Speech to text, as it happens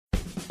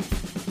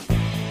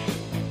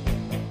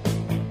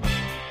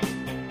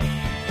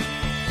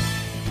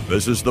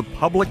This is The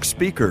Public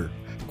Speaker,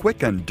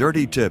 quick and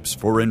dirty tips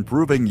for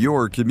improving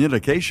your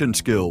communication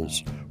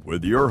skills,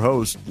 with your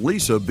host,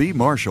 Lisa B.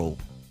 Marshall.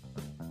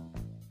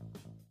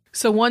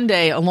 So one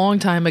day, a long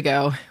time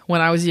ago, when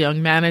I was a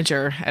young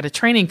manager at a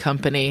training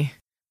company,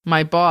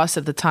 my boss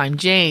at the time,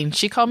 Jane,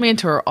 she called me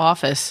into her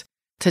office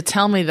to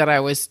tell me that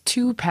I was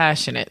too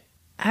passionate.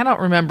 I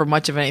don't remember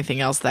much of anything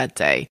else that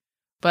day,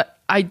 but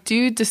I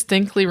do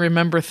distinctly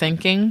remember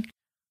thinking,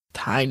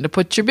 time to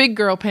put your big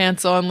girl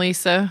pants on,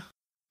 Lisa.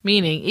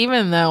 Meaning,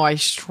 even though I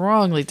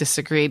strongly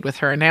disagreed with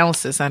her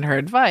analysis and her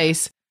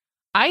advice,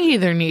 I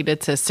either needed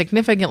to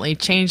significantly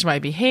change my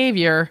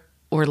behavior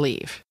or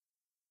leave.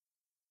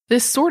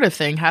 This sort of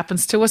thing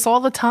happens to us all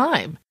the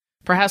time,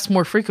 perhaps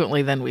more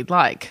frequently than we'd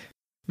like.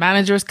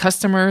 Managers,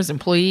 customers,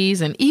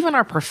 employees, and even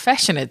our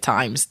profession at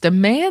times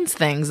demands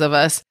things of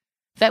us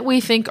that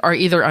we think are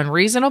either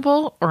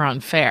unreasonable or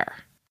unfair.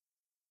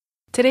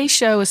 Today's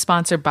show is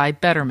sponsored by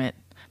Betterment.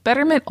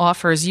 Betterment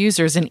offers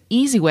users an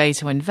easy way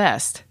to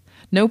invest.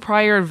 No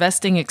prior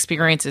investing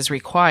experience is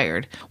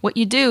required. What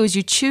you do is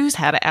you choose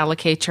how to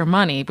allocate your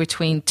money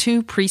between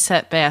two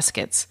preset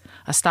baskets,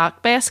 a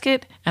stock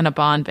basket and a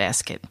bond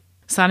basket.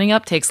 Signing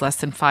up takes less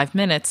than 5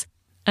 minutes,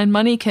 and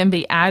money can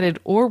be added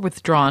or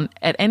withdrawn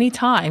at any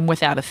time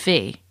without a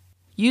fee.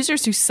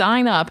 Users who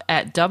sign up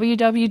at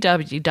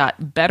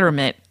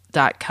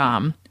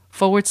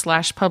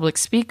www.betterment.com/public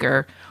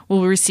speaker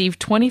will receive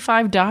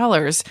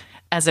 $25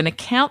 as an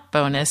account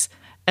bonus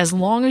as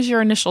long as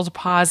your initial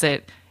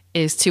deposit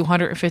is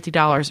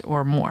 $250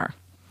 or more.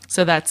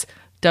 So that's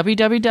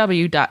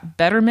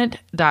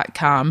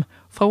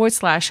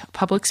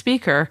www.betterment.com/public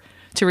speaker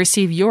to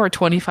receive your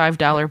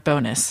 $25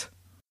 bonus.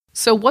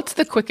 So what's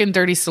the quick and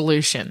dirty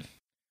solution?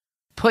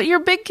 Put your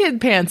big kid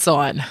pants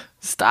on.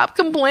 Stop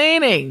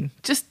complaining.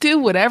 Just do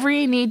whatever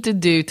you need to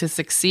do to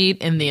succeed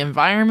in the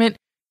environment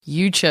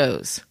you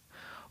chose.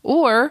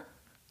 Or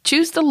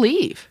choose to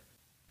leave.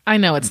 I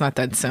know it's not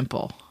that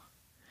simple.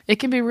 It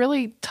can be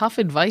really tough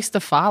advice to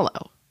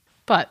follow.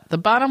 But the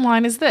bottom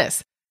line is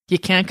this: you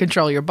can't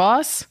control your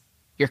boss,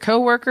 your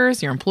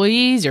coworkers, your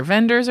employees, your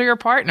vendors, or your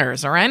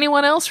partners, or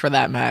anyone else for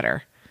that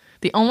matter.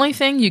 The only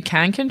thing you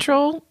can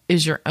control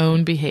is your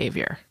own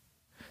behavior.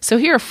 So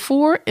here are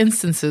 4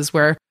 instances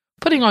where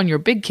putting on your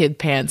big kid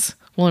pants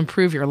will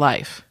improve your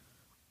life.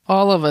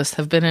 All of us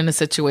have been in a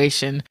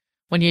situation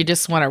when you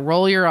just want to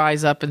roll your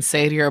eyes up and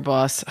say to your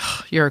boss,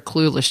 "You're a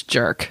clueless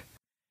jerk."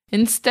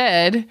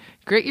 Instead,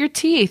 grit your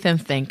teeth and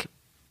think,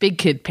 big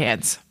kid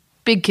pants,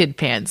 big kid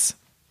pants,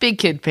 big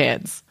kid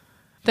pants.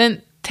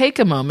 Then take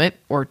a moment,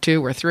 or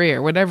 2 or 3,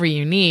 or whatever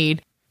you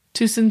need,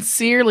 to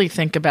sincerely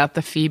think about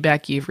the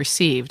feedback you've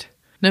received,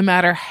 no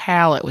matter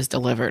how it was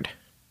delivered.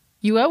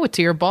 You owe it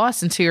to your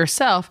boss and to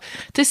yourself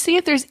to see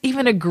if there's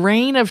even a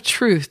grain of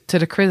truth to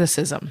the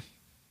criticism.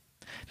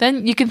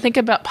 Then you can think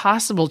about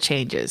possible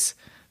changes.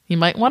 You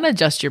might want to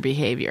adjust your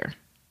behavior.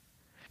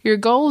 Your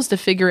goal is to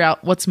figure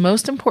out what's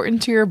most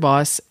important to your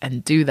boss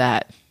and do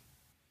that.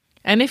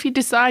 And if you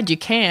decide you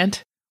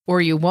can't, or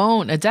you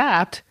won't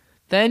adapt,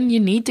 then you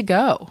need to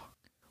go.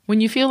 When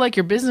you feel like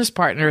your business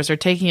partners are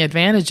taking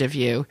advantage of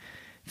you,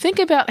 think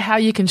about how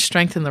you can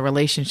strengthen the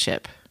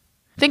relationship.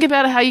 Think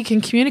about how you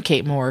can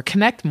communicate more,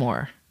 connect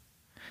more.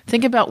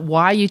 Think about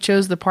why you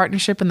chose the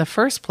partnership in the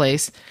first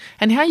place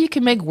and how you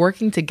can make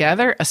working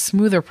together a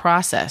smoother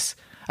process,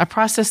 a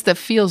process that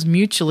feels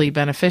mutually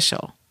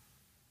beneficial.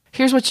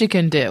 Here's what you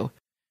can do.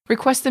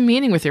 Request a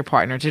meeting with your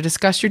partner to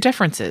discuss your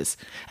differences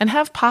and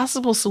have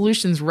possible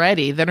solutions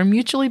ready that are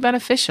mutually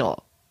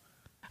beneficial.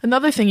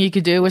 Another thing you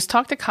could do is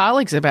talk to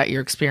colleagues about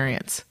your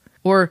experience,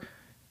 or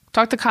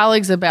talk to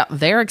colleagues about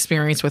their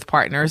experience with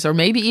partners, or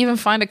maybe even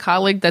find a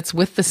colleague that's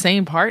with the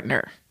same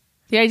partner.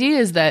 The idea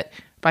is that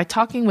by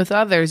talking with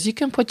others, you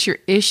can put your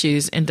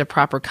issues into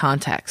proper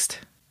context.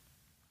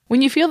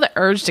 When you feel the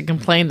urge to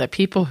complain that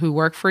people who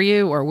work for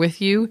you or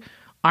with you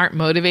aren't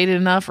motivated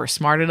enough or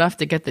smart enough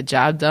to get the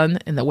job done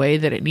in the way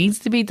that it needs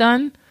to be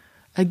done,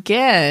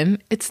 again,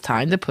 it's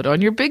time to put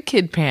on your big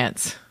kid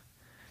pants.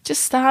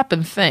 Just stop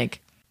and think,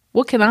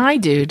 what can I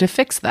do to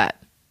fix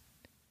that?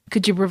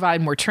 Could you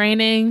provide more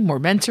training, more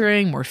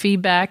mentoring, more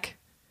feedback?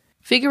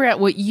 Figure out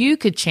what you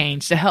could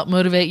change to help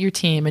motivate your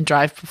team and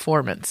drive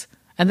performance,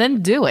 and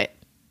then do it.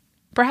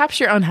 Perhaps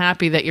you're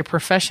unhappy that your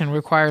profession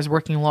requires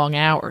working long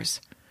hours,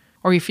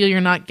 or you feel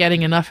you're not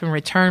getting enough in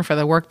return for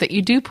the work that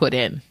you do put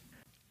in.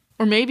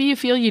 Or maybe you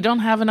feel you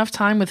don't have enough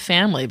time with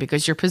family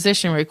because your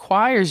position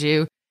requires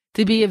you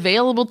to be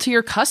available to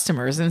your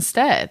customers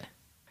instead.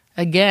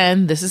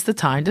 Again, this is the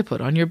time to put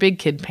on your big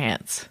kid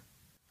pants.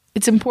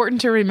 It's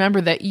important to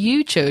remember that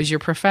you chose your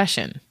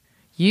profession.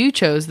 You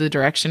chose the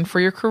direction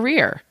for your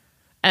career,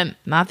 and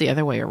not the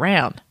other way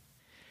around.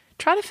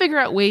 Try to figure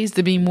out ways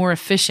to be more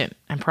efficient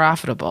and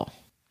profitable.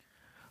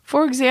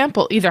 For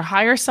example, either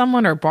hire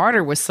someone or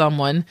barter with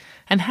someone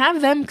and have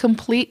them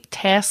complete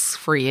tasks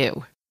for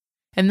you.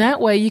 And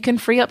that way you can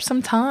free up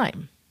some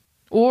time.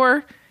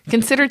 Or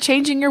consider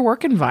changing your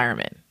work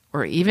environment,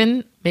 or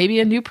even maybe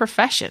a new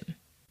profession.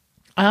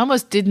 I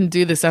almost didn't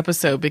do this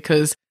episode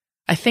because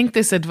I think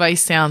this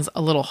advice sounds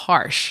a little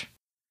harsh.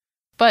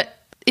 But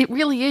it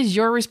really is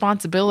your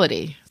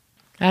responsibility,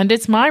 and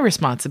it's my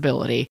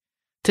responsibility,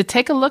 to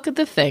take a look at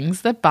the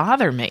things that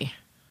bother me.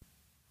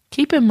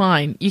 Keep in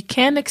mind, you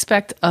can't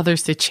expect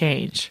others to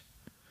change.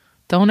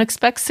 Don't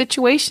expect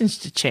situations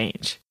to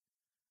change,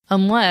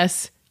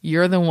 unless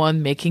you're the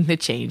one making the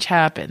change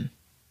happen.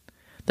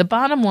 The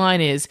bottom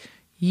line is,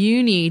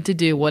 you need to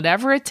do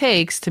whatever it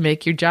takes to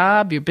make your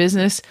job, your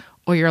business,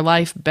 or your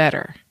life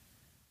better.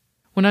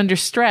 When under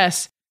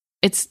stress,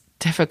 it's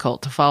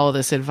difficult to follow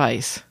this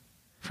advice.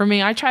 For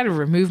me, I try to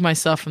remove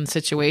myself from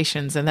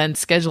situations and then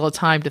schedule a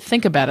time to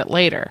think about it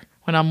later,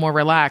 when I'm more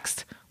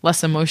relaxed,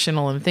 less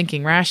emotional, and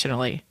thinking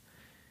rationally.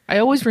 I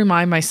always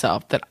remind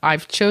myself that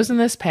I've chosen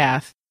this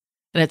path,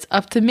 and it's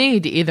up to me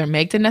to either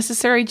make the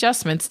necessary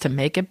adjustments to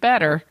make it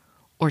better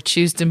or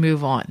choose to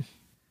move on.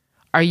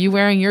 Are you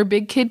wearing your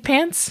big kid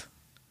pants?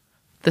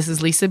 This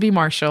is Lisa B.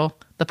 Marshall,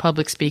 the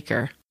public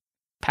speaker.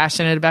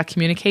 Passionate about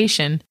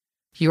communication,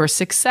 your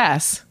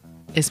success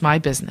is my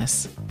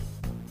business.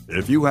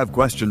 If you have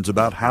questions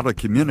about how to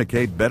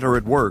communicate better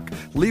at work,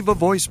 leave a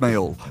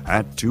voicemail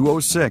at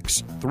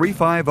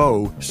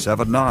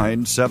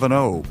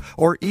 206-350-7970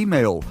 or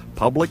email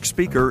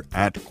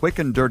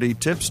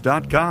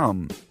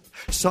publicspeaker@quickanddirtytips.com.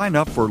 Sign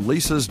up for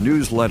Lisa's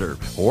newsletter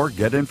or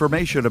get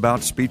information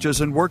about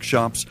speeches and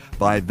workshops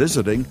by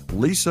visiting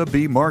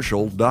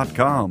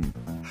lisabmarshall.com.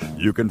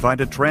 You can find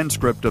a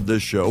transcript of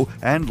this show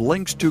and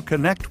links to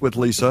connect with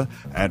Lisa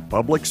at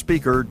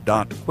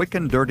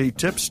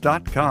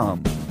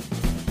publicspeaker.quickanddirtytips.com.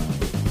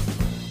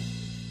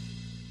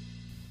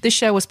 This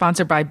show was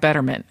sponsored by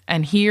Betterment,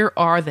 and here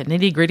are the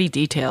nitty-gritty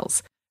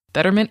details.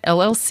 Betterment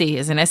LLC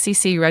is an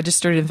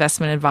SEC-registered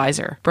investment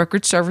advisor.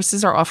 Brokerage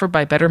services are offered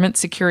by Betterment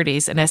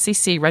Securities, an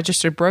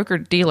SEC-registered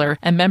broker-dealer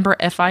and member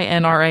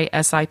FINRA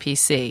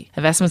SIPC.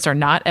 Investments are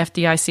not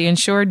FDIC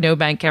insured, no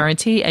bank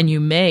guarantee, and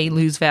you may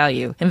lose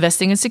value.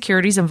 Investing in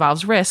securities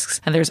involves risks,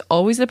 and there's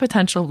always the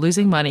potential of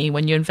losing money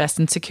when you invest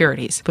in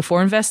securities.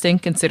 Before investing,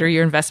 consider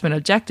your investment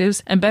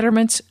objectives and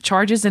Betterment's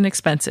charges and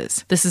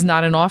expenses. This is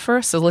not an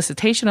offer,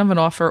 solicitation of an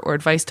offer, or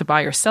advice to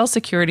buy or sell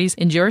securities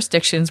in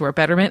jurisdictions where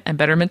Betterment and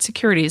Betterment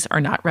Securities are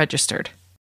not registered.